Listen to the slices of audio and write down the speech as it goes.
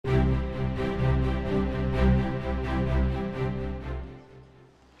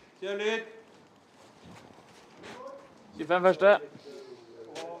Kjør lyd. 25 første.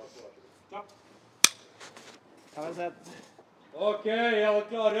 Ok, er alle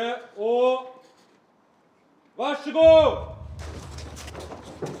klare? Og vær så god!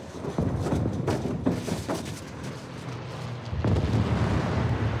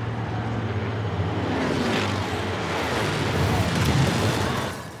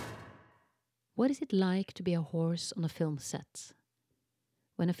 What is it like to be a horse on a film set?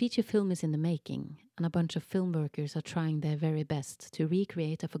 When a feature film is in the making and a bunch of film workers are trying their very best to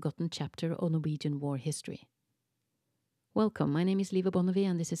recreate a forgotten chapter of Norwegian war history. Welcome, my name is Liva Bonnevie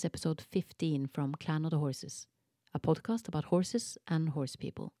and this is episode 15 from Clan of the Horses, a podcast about horses and horse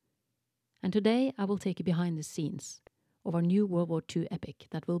people. And today I will take you behind the scenes of our new World War II epic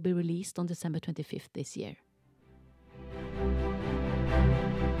that will be released on December 25th this year.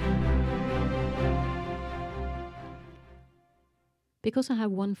 Because I have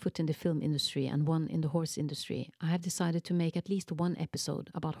one foot in the film industry and one in the horse industry, I have decided to make at least one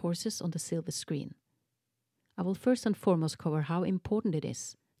episode about horses on the silver screen. I will first and foremost cover how important it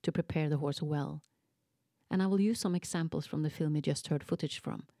is to prepare the horse well, and I will use some examples from the film you just heard footage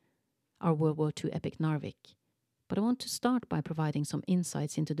from, our World War II epic Narvik. But I want to start by providing some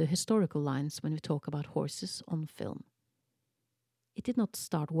insights into the historical lines when we talk about horses on film. It did not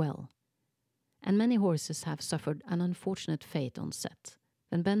start well. And many horses have suffered an unfortunate fate on set.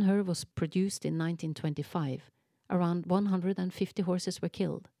 When Ben-Hur was produced in 1925, around 150 horses were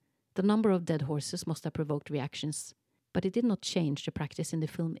killed. The number of dead horses must have provoked reactions, but it did not change the practice in the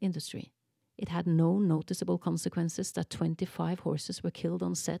film industry. It had no noticeable consequences that 25 horses were killed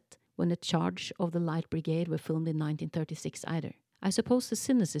on set when the Charge of the Light Brigade were filmed in 1936 either. I suppose the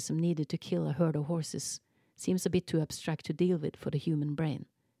cynicism needed to kill a herd of horses seems a bit too abstract to deal with for the human brain.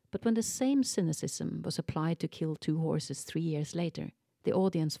 But when the same cynicism was applied to kill 2 horses 3 years later, the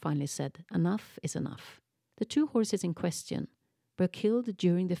audience finally said, enough is enough. The 2 horses in question were killed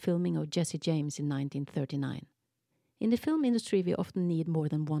during the filming of Jesse James in 1939. In the film industry, we often need more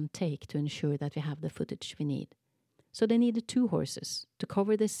than one take to ensure that we have the footage we need. So they needed 2 horses to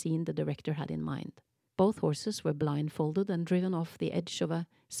cover the scene the director had in mind. Both horses were blindfolded and driven off the edge of a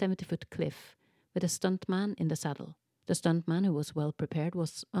 70-foot cliff with a stuntman in the saddle. The stuntman, who was well prepared,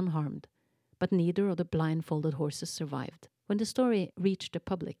 was unharmed, but neither of the blindfolded horses survived. When the story reached the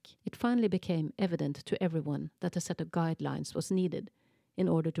public, it finally became evident to everyone that a set of guidelines was needed in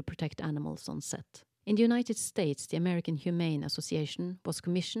order to protect animals on set. In the United States, the American Humane Association was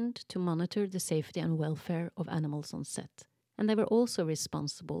commissioned to monitor the safety and welfare of animals on set, and they were also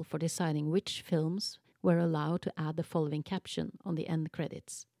responsible for deciding which films were allowed to add the following caption on the end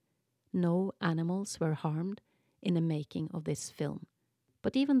credits. No animals were harmed in the making of this film.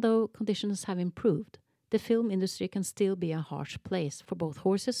 But even though conditions have improved, the film industry can still be a harsh place for both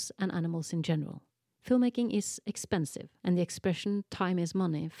horses and animals in general. Filmmaking is expensive, and the expression time is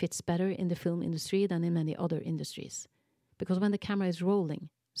money fits better in the film industry than in many other industries. Because when the camera is rolling,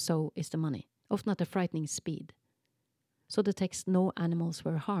 so is the money, often at a frightening speed. So the text "no animals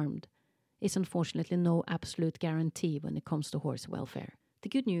were harmed" is unfortunately no absolute guarantee when it comes to horse welfare. The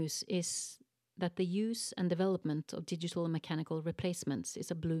good news is that the use and development of digital and mechanical replacements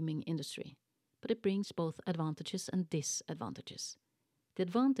is a blooming industry, but it brings both advantages and disadvantages. The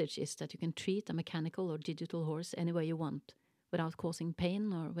advantage is that you can treat a mechanical or digital horse any way you want, without causing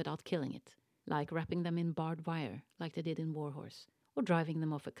pain or without killing it, like wrapping them in barbed wire, like they did in Warhorse, or driving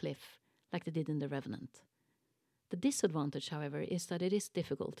them off a cliff, like they did in The Revenant. The disadvantage, however, is that it is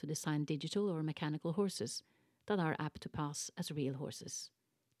difficult to design digital or mechanical horses that are apt to pass as real horses.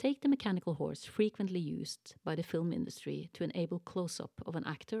 Take the mechanical horse frequently used by the film industry to enable close-up of an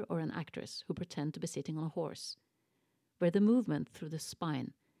actor or an actress who pretend to be sitting on a horse, where the movement through the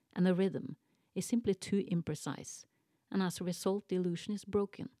spine and the rhythm is simply too imprecise, and as a result the illusion is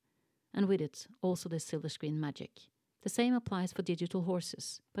broken, and with it also the silver screen magic. The same applies for digital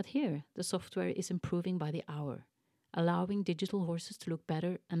horses, but here the software is improving by the hour, allowing digital horses to look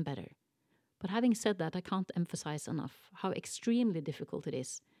better and better. But having said that, I can't emphasize enough how extremely difficult it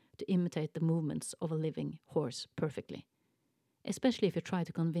is to imitate the movements of a living horse perfectly, especially if you try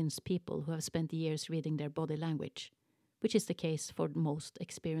to convince people who have spent years reading their body language, which is the case for most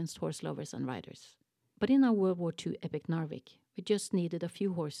experienced horse lovers and riders. But in our World War II epic Narvik, we just needed a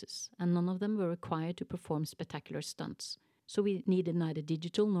few horses, and none of them were required to perform spectacular stunts, so we needed neither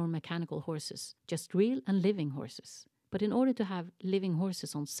digital nor mechanical horses, just real and living horses. But in order to have living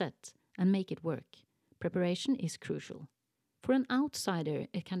horses on set and make it work, preparation is crucial. For an outsider,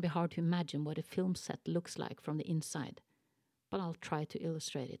 it can be hard to imagine what a film set looks like from the inside, but I'll try to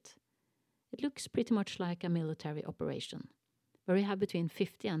illustrate it. It looks pretty much like a military operation. where we have between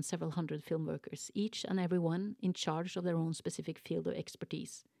 50 and several hundred film workers, each and every one in charge of their own specific field of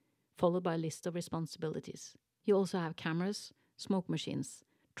expertise, followed by a list of responsibilities. You also have cameras, smoke machines,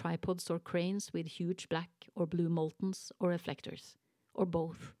 tripods or cranes with huge black or blue moltons or reflectors, or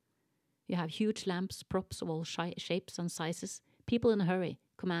both. You have huge lamps, props of all shapes and sizes, people in a hurry,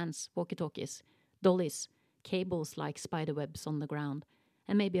 commands, walkie-talkies, dollies, cables like spider webs on the ground,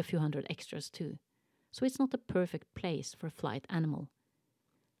 and maybe a few hundred extras too. So it's not the perfect place for a flight animal.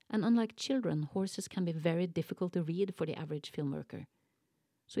 And unlike children, horses can be very difficult to read for the average film worker.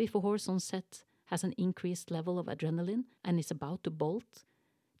 So if a horse on set has an increased level of adrenaline and is about to bolt,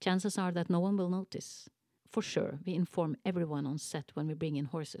 chances are that no one will notice. For sure, we inform everyone on set when we bring in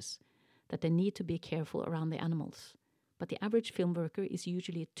horses that they need to be careful around the animals. But the average film worker is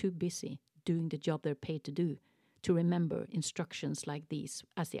usually too busy doing the job they're paid to do to remember instructions like these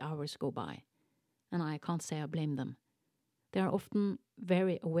as the hours go by. And I can't say I blame them. They are often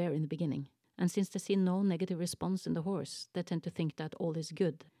very aware in the beginning, and since they see no negative response in the horse, they tend to think that all is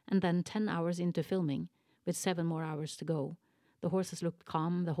good. And then 10 hours into filming, with 7 more hours to go, the horse has looked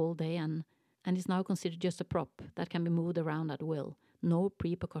calm the whole day and is now considered just a prop that can be moved around at will, no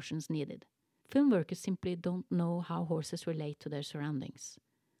precautions needed. Film workers simply don't know how horses relate to their surroundings.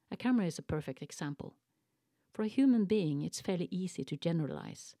 A camera is a perfect example. For a human being, it's fairly easy to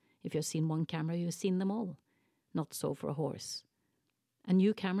generalize. If you've seen one camera, you've seen them all. Not so for a horse. A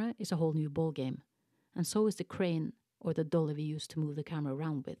new camera is a whole new ballgame, and so is the crane or the dolly we use to move the camera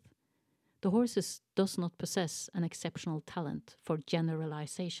around with. The horses does not possess an exceptional talent for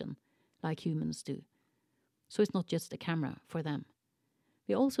generalization like humans do. So it's not just a camera for them.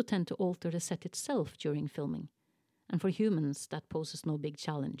 We also tend to alter the set itself during filming, and for humans that poses no big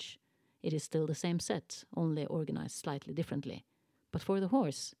challenge. It is still the same set, only organized slightly differently. But for the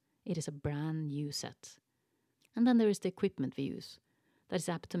horse, it is a brand new set. And then there is the equipment we use, that is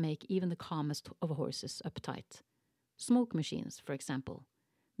apt to make even the calmest of horses uptight. Smoke machines, for example.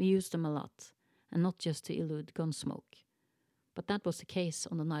 We use them a lot, and not just to elude gun smoke. But that was the case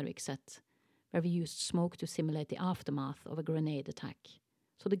on the Narvik set, where we used smoke to simulate the aftermath of a grenade attack.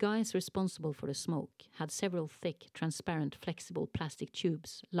 So the guys responsible for the smoke had several thick, transparent, flexible plastic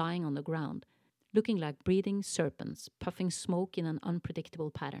tubes lying on the ground, looking like breathing serpents, puffing smoke in an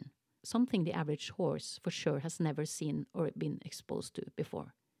unpredictable pattern. Something the average horse for sure has never seen or been exposed to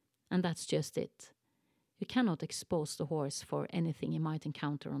before. And that's just it. You cannot expose the horse for anything you might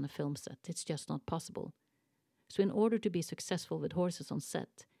encounter on a film set. It's just not possible. So in order to be successful with horses on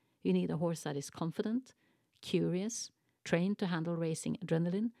set, you need a horse that is confident, curious, trained to handle racing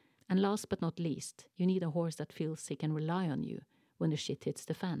adrenaline, and last but not least, you need a horse that feels he can rely on you when the shit hits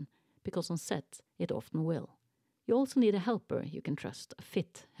the fan, because on set it often will. You also need a helper you can trust, a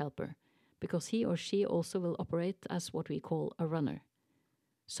fit helper, because he or she also will operate as what we call a runner.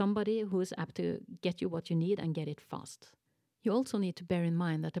 Somebody who is apt to get you what you need and get it fast. You also need to bear in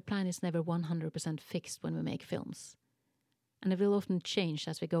mind that the plan is never 100% fixed when we make films. And it will often change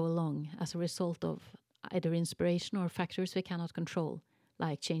as we go along as a result of either inspiration or factors we cannot control,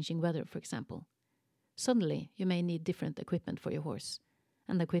 like changing weather, for example. Suddenly, you may need different equipment for your horse,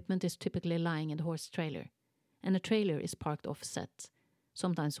 and the equipment is typically lying in the horse trailer, and the trailer is parked off-set,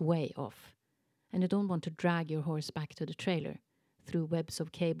 sometimes way off, and you don't want to drag your horse back to the trailer through webs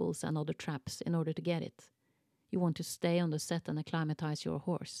of cables and other traps in order to get it. You want to stay on the set and acclimatize your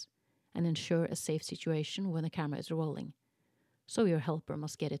horse, and ensure a safe situation when the camera is rolling. So your helper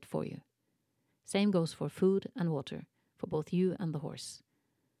must get it for you. Same goes for food and water, for both you and the horse.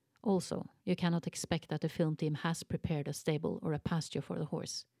 Also, you cannot expect that the film team has prepared a stable or a pasture for the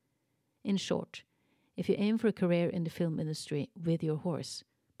horse. In short, if you aim for a career in the film industry with your horse,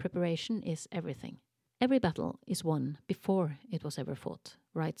 preparation is everything. Every battle is won before it was ever fought,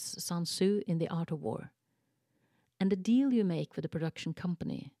 writes Sun Tzu in The Art of War. And the deal you make with the production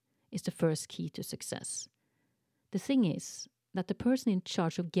company is the first key to success. The thing is that the person in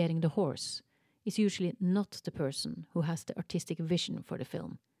charge of getting the horse is usually not the person who has the artistic vision for the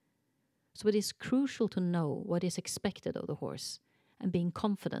film. So it is crucial to know what is expected of the horse and being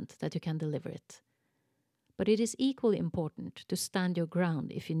confident that you can deliver it. But it is equally important to stand your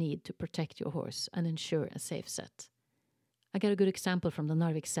ground if you need to protect your horse and ensure a safe set. I got a good example from the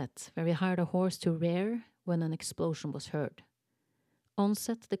Narvik set, where we hired a horse to rear when an explosion was heard. On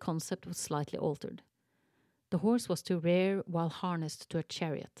set, the concept was slightly altered. The horse was to rear while harnessed to a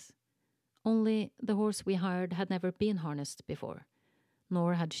chariot. Only the horse we hired had never been harnessed before,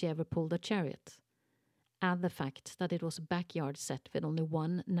 nor had she ever pulled a chariot. Add the fact that it was a backyard set with only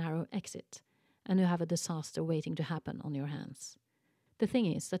one narrow exit, and you have a disaster waiting to happen on your hands. The thing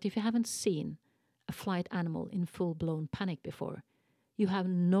is that if you haven't seen a flight animal in full-blown panic before, you have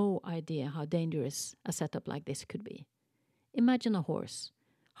no idea how dangerous a setup like this could be. Imagine a horse,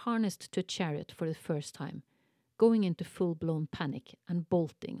 harnessed to a chariot for the first time, going into full-blown panic and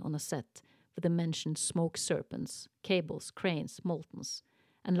bolting on a set with the mentioned smoke serpents, cables, cranes, moltons,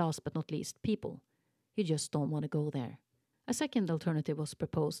 and last but not least, people. You just don't want to go there. A second alternative was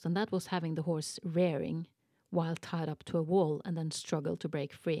proposed, and that was having the horse rearing while tied up to a wall and then struggle to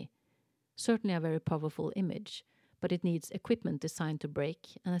break free. Certainly a very powerful image, but it needs equipment designed to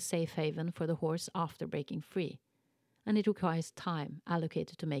break and a safe haven for the horse after breaking free. And it requires time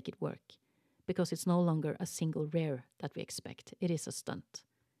allocated to make it work, because it's no longer a single rear that we expect, it is a stunt.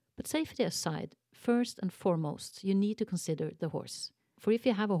 But safety aside, first and foremost, you need to consider the horse. For if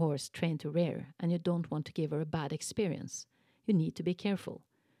you have a horse trained to rear and you don't want to give her a bad experience, you need to be careful.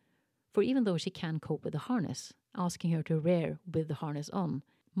 For even though she can cope with the harness, asking her to rear with the harness on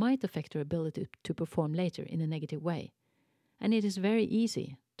might affect her ability to perform later in a negative way, and it is very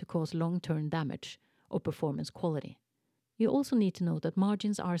easy to cause long-term damage or performance quality. You also need to know that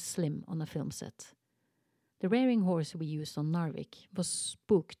margins are slim on a film set. The rearing horse we used on Narvik was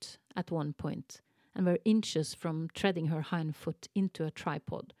spooked at one point and were inches from treading her hind foot into a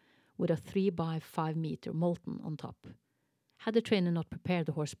tripod with a 3 by 5 meter molten on top. Had the trainer not prepared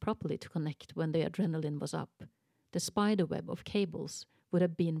the horse properly to connect when the adrenaline was up, the spider web of cables would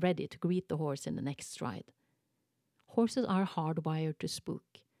have been ready to greet the horse in the next stride. Horses are hardwired to spook,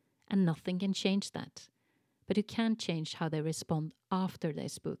 and nothing can change that. But you can change how they respond after they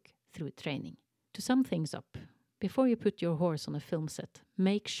spook through training. To sum things up, before you put your horse on a film set,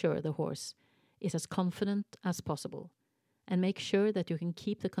 make sure the horse is as confident as possible, and make sure that you can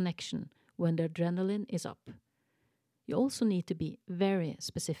keep the connection when the adrenaline is up. You also need to be very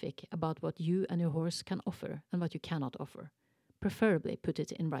specific about what you and your horse can offer and what you cannot offer. Preferably put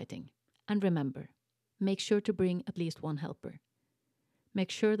it in writing. And remember, make sure to bring at least one helper.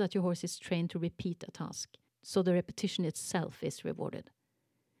 Make sure that your horse is trained to repeat a task, so the repetition itself is rewarded.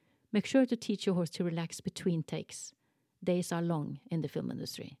 Make sure to teach your horse to relax between takes. Days are long in the film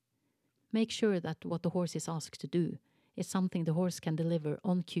industry. Make sure that what the horse is asked to do is something the horse can deliver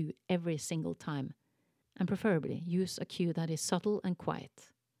on cue every single time, and preferably use a cue that is subtle and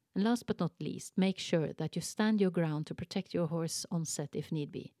quiet. And last but not least, make sure that you stand your ground to protect your horse on set if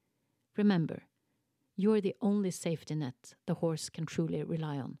need be. Remember, you are the only safety net the horse can truly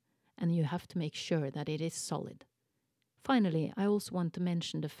rely on, and you have to make sure that it is solid. Finally, I also want to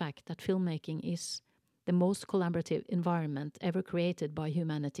mention the fact that filmmaking is the most collaborative environment ever created by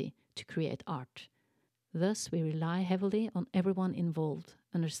humanity to create art. Thus, we rely heavily on everyone involved,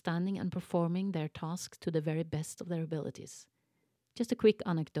 understanding and performing their tasks to the very best of their abilities. Just a quick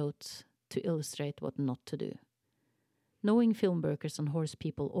anecdote to illustrate what not to do. Knowing film workers and horse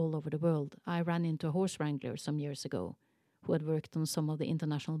people all over the world, I ran into a horse wrangler some years ago who had worked on some of the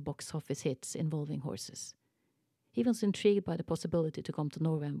international box office hits involving horses. He was intrigued by the possibility to come to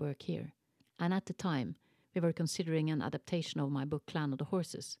Norway and work here, and at the time we were considering an adaptation of my book Clan of the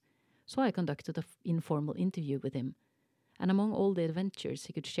Horses, so I conducted an informal interview with him, and among all the adventures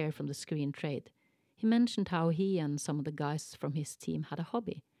he could share from the screen trade, he mentioned how he and some of the guys from his team had a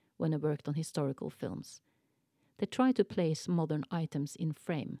hobby when they worked on historical films. They tried to place modern items in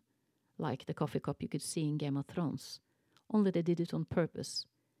frame, like the coffee cup you could see in Game of Thrones, only they did it on purpose,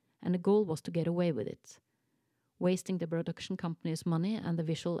 and the goal was to get away with it, wasting the production company's money and the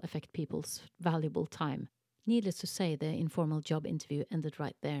visual effect people's valuable time. Needless to say, the informal job interview ended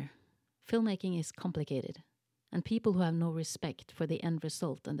right there. Filmmaking is complicated, and people who have no respect for the end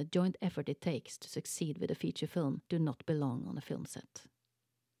result and the joint effort it takes to succeed with a feature film do not belong on a film set.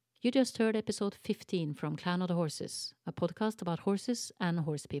 You just heard episode 15 from Clan of the Horses, a podcast about horses and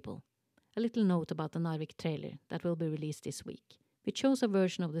horse people. A little note about the Narvik trailer that will be released this week. We chose a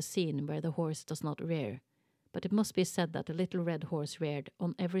version of the scene where the horse does not rear, but it must be said that the little red horse reared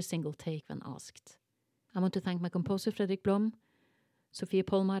on every single take when asked. I want to thank my composer Fredrik Blom, Sofie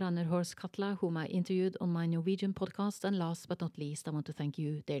Polmar and Horst Katla, whom I interviewed on my Norwegian podcast, and last but not least, I want to thank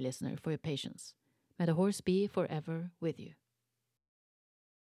you, dear listener, for your patience. May the horse be forever with you.